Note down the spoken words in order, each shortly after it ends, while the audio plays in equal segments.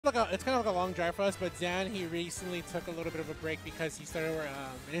It's kind of like a long drive for us, but Zan, he recently took a little bit of a break because he started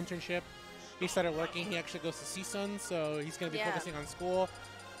an internship. He started working. He actually goes to CSUN, so he's going to be focusing on school.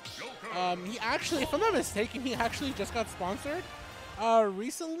 He actually, if I'm not mistaken, he actually just got sponsored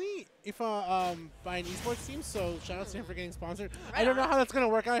recently by an esports team, so shout out to him for getting sponsored. Right I don't know on. how that's going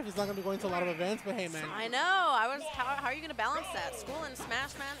to work out if he's not going to be going to a lot of events, but hey, man. I know. How are you going to balance that? School and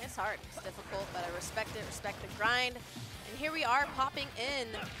Smash, man, it's hard. It's difficult, but I respect it, respect the grind. And here we are popping in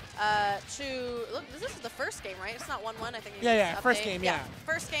to, look, this is the first game, right? It's not 1-1, I think. Yeah, first game, yeah.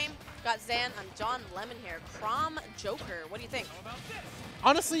 First game, got Zan on John Lemon here. Chrom Joker, what do you think?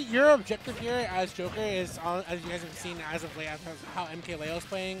 Honestly, your objective here as Joker is, as you guys have seen as of late, how MKLeo's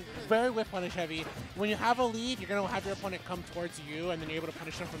playing, very whip punish heavy. When you have a lead, you're going to have your opponent come towards you, and then you're able to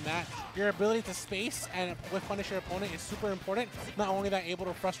punish them from that. Your ability to space and whip punish your opponent is super important. Not only that, able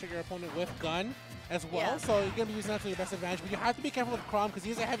to frustrate your opponent with gun as well, so you're going to be using that to your best advantage. But you have to be careful with Chrom because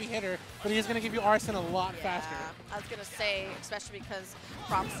he's a heavy hitter, but he's going to give you arson a lot faster. I was going to say, especially because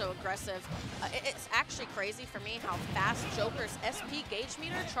Chrom's so aggressive, it's actually crazy for me how fast Joker's SP gauge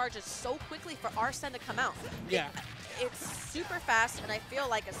meter charges so quickly for Arsene to come out. Yeah. It's super fast, and I feel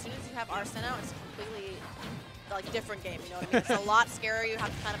like as soon as you have Arsene out, it's completely like different game, you know what I mean? It's a lot scarier. You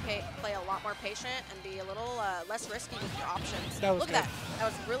have to kind of play a lot more patient and be a little less risky with your options. Look at that. That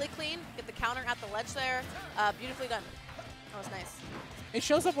was really clean. Get the counter at the ledge there. Beautifully done. That was nice. It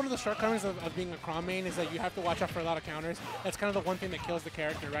shows up one of the shortcomings of being a Chrom main is that you have to watch out for a lot of counters. That's kind of the one thing that kills the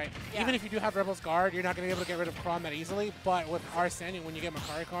character, right? Yeah. Even if you do have Rebel's Guard, you're not going to be able to get rid of Chrom that easily, but with Arsene, when you get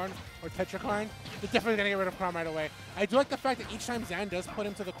Makari Karn or Tetra Karn, you're definitely going to get rid of Chrom right away. I do like the fact that each time Zan does put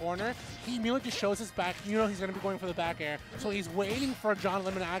him to the corner, he immediately just shows his back. You know he's going to be going for the back air. So he's waiting for John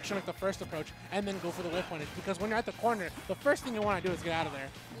Lemon to action like the first approach and then go for the whip punish. Because when you're at the corner, the first thing you want to do is get out of there.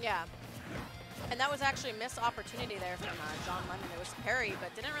 Yeah. And that was actually a missed opportunity there from John Lemon. It was parry,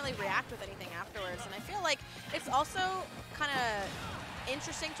 but didn't really react with anything afterwards. And I feel like it's also kind of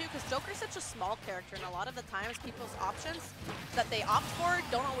interesting, too, because Joker's such a small character, and a lot of the times people's options that they opt for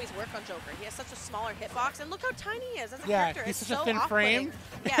don't always work on Joker. He has such a smaller hitbox, and look how tiny he is as a character. He's it's such so a thin frame.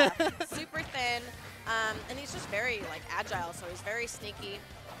 Yeah, super thin. And he's just very like agile, so he's very sneaky.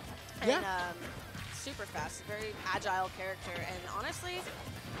 And super fast, very agile character. And honestly,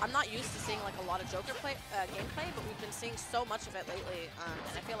 I'm not used to seeing like a lot of Joker gameplay, but we've been seeing so much of it lately,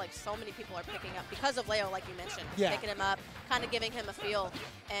 and I feel like so many people are picking up because of Leo, like you mentioned, picking him up, kind of giving him a feel,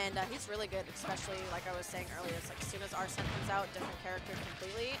 and he's really good, especially like I was saying earlier. It's like as soon as Arsene comes out, different character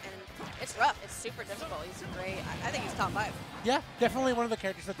completely, and it's rough. It's super difficult. He's great. I think he's top 5. Yeah, definitely one of the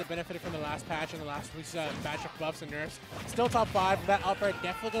characters that they benefited from the last patch and the last week's batch of buffs and nerfs. Still top 5. That upper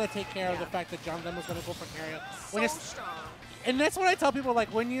definitely going to take care of the fact that John Lemon was going to go for carry. So strong. And that's what I tell people,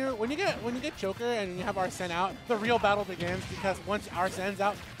 like when you get Joker and you have Arsene out, the real battle begins, because once Arsene's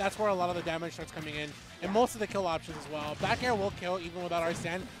out, that's where a lot of the damage starts coming in. And most of the kill options as well. Back air will kill even without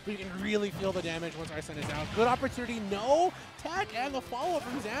Arsene, but you can really feel the damage once Arsene is out. Good opportunity, no tech, and the follow-up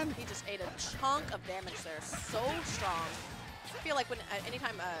from Zan. He just ate a chunk of damage there, so strong. I feel like when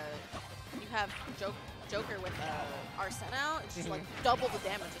anytime you have Joker with Arsene out, it's just like double the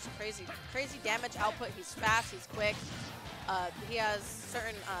damage. It's crazy damage output. He's fast, he's quick. He has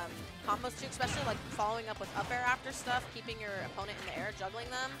certain combos too, especially like following up with up air after stuff, keeping your opponent in the air, juggling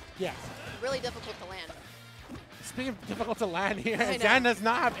them. Yeah. Really difficult to land. Speaking of difficult to land here, Zan does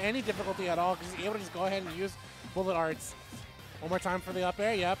not have any difficulty at all because he's able to just go ahead and use bullet arts. One more time for the up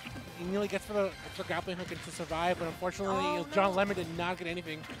air, yep. He nearly gets for the grappling hook to survive, but unfortunately John Lemon did not get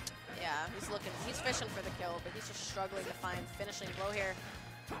anything. Yeah, he's fishing for the kill, but he's just struggling to find finishing blow here.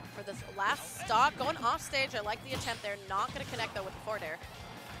 For this last stock, going off stage, I like the attempt there. Not going to connect though with the forward air.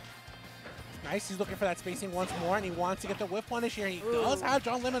 Nice, he's looking for that spacing once more, and he wants to get the whiff punish here. He does have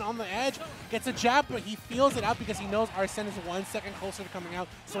John Lemon on the edge, gets a jab, but he feels it out because he knows Arsene is 1 second closer to coming out,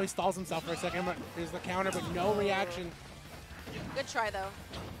 so he stalls himself for a second. There's the counter, but no reaction. Good try though.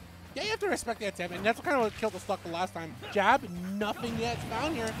 Yeah, you have to respect the attempt, and that's kind of what killed the stock the last time. Jab, nothing yet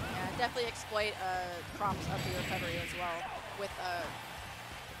found here. Yeah, definitely exploit Chrom's up the recovery as well with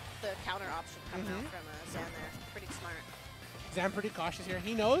the counter option coming out from Zan there. Pretty smart. Zan pretty cautious here.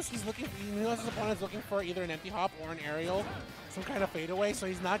 He knows his opponent's looking for either an empty hop or an aerial, some kind of fadeaway, so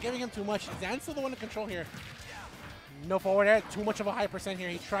he's not giving him too much. Zan's still the one to control here. No forward air, too much of a high percent here.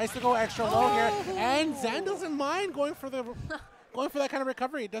 He tries to go extra low here, and Zan doesn't mind going for that kind of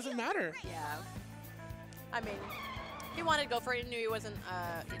recovery. It doesn't matter. Yeah. I mean, he wanted to go for it. He knew he wasn't,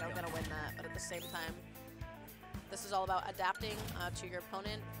 going to win that, but at the same time, this is all about adapting to your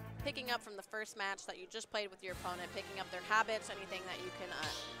opponent, picking up from the first match that you just played with your opponent, picking up their habits, anything that you can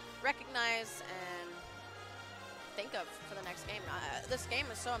recognize, and think of for the next game. This game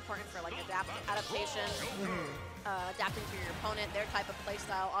is so important for like adaptation, adapting to your opponent, their type of play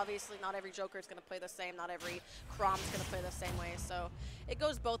style. Obviously, not every Joker is going to play the same. Not every Chrom is going to play the same way. So it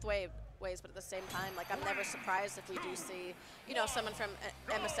goes both ways. But at the same time, like I'm never surprised if we do see, you know, someone from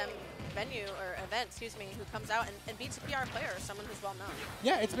MSM venue or event, excuse me, who comes out and beats a PR player or someone who's well known.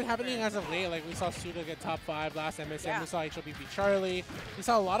 Yeah, it's been happening as of late. Like we saw Suda get top 5 last MSM. Yeah. We saw HLB beat Charlie. We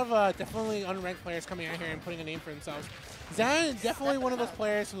saw a lot of definitely unranked players coming out here and putting a name for themselves. Zan definitely one of those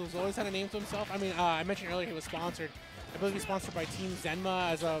players who's always had a name to himself. I mean, I mentioned earlier he was sponsored. I believe he's sponsored by Team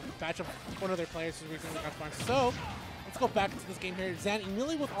Zenma as a batch of one of their players who recently got sponsored. So let's go back into this game here. Zan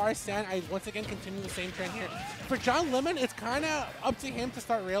immediately with Arsene. I once again continue the same trend here. For John Lemon, it's kind of up to him to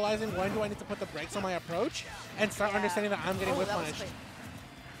start realizing when do I need to put the brakes on my approach and start understanding that I'm getting whip punished.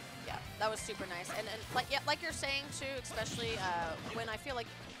 Yeah, that was super nice. And like you're saying too, especially when I feel like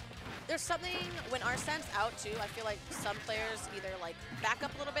there's something when Arsene's out too. I feel like some players either like back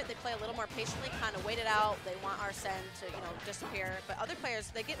up a little bit, they play a little more patiently, kind of wait it out. They want Arsene to disappear. But other players,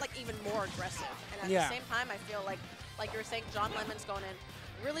 they get like even more aggressive. And at the same time, I feel like you were saying, John Lemon's going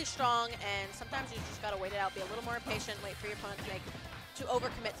in really strong, and sometimes you just gotta wait it out, be a little more impatient, wait for your opponent to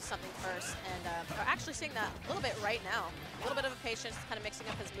overcommit to something first. And we're actually seeing that a little bit right now. A little bit of a patience, kind of mixing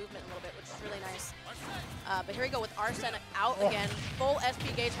up his movement a little bit, which is really nice. But here we go with Arsene out again. Full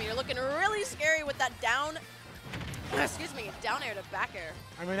SP engagement. You're looking really scary with that down, excuse me, down air to back air.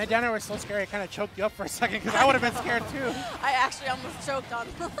 I mean, that down air was so scary, it kind of choked you up for a second because I would have been scared too. I actually almost choked on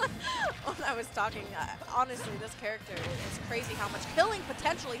when I was talking. Honestly, this character is crazy how much killing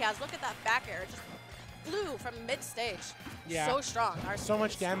potential he has. Look at that back air. It just flew from mid-stage. Yeah. So strong. So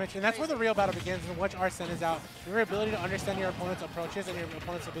much damage. And that's where the real battle begins. And once Arsene is out, your ability to understand your opponent's approaches and your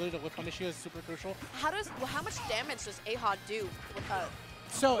opponent's ability to whip punish you is super crucial. How much damage does Ahad do with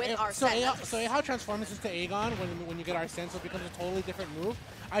So Ahad transforms into Aegon when you get Arsene, so it becomes a totally different move.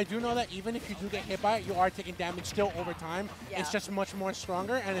 I do know that even if you do get hit by it, you are taking damage still over time. Yeah. It's just much more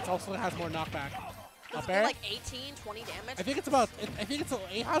stronger, and it also has more knockback. Is it like 18, 20 damage? I think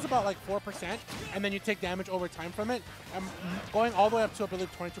Ahad's about like 4%, and then you take damage over time from it. Going all the way up to I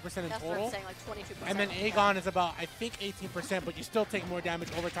believe 22% in That's total. What I'm saying, like 22%. And then Aegon is about I think 18%, but you still take more damage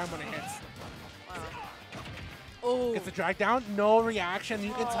over time when it hits. Wow. Oh. Gets the drag down, no reaction.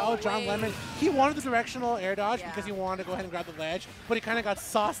 You can tell John Lemon, he wanted the directional air dodge because he wanted to go ahead and grab the ledge, but he kind of got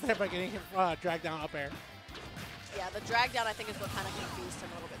sauced there by getting him dragged down up air. Yeah, the drag down I think is what kind of confused him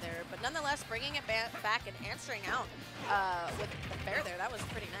a little bit there. But nonetheless, bringing it back and answering out with the fair there, that was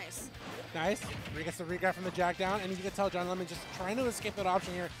pretty nice. Nice. He gets the regrab from the drag down, and you can tell John Lemon just trying to escape that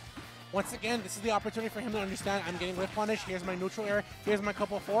option here. Once again, this is the opportunity for him to understand I'm getting whip punished. Here's my neutral air. Here's my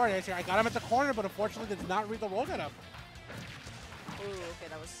couple forward airs here. I got him at the corner, but unfortunately did not read the roll get up. Ooh, okay,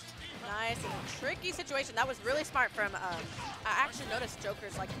 that was nice and a tricky situation. That was really smart from, I actually noticed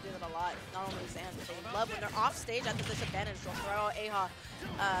Jokers like to do that a lot. Not only Zan, but they love when they're off stage at the disadvantage, they'll throw out Ahad.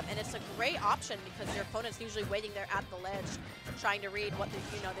 And it's a great option because your opponent's usually waiting there at the ledge, trying to read what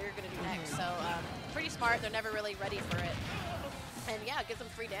they're going to do next. So pretty smart. They're never really ready for it. And yeah, it gives them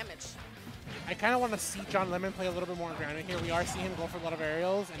free damage. I kind of want to see John Lemon play a little bit more grounded here. We are seeing him go for a lot of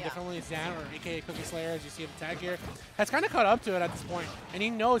aerials, and definitely Zan, or aka Cookieslayer, as you see him tag here, has kind of caught up to it at this point. And he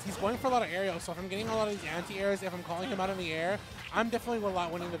knows he's going for a lot of aerials, so if I'm getting a lot of these anti-airs, if I'm calling him out in the air, I'm definitely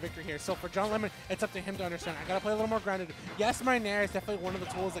winning the victory here. So for John Lemon, it's up to him to understand. I got to play a little more grounded. Yes, my nair is definitely one of the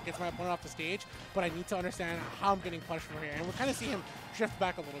tools that gets my opponent off the stage, but I need to understand how I'm getting punished from here. And we're kind of seeing him drift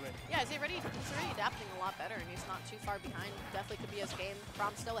back a little bit. Yeah, he's already adapting a lot better, and he's not too far behind. Definitely could be his game.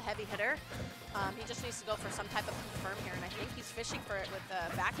 Chrom's still a heavy hitter. He just needs to go for some type of confirm here, and I think he's fishing for it with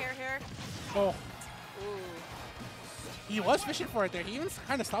the back air here. Oh. Ooh. He was fishing for it there. He even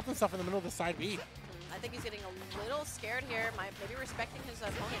kind of stopped himself in the middle of the side B. I think he's getting a little scared here, maybe respecting his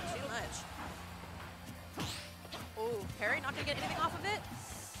opponent too much. Ooh, Perry not going to get anything off of it?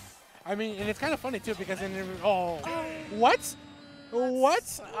 I mean, and it's kind of funny too because what?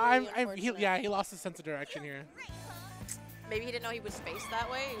 What? Really he lost his sense of direction here. Maybe he didn't know he was spaced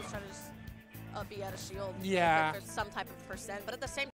that way. He was trying to just be at a shield. Yeah. There's some type of percent, but at the same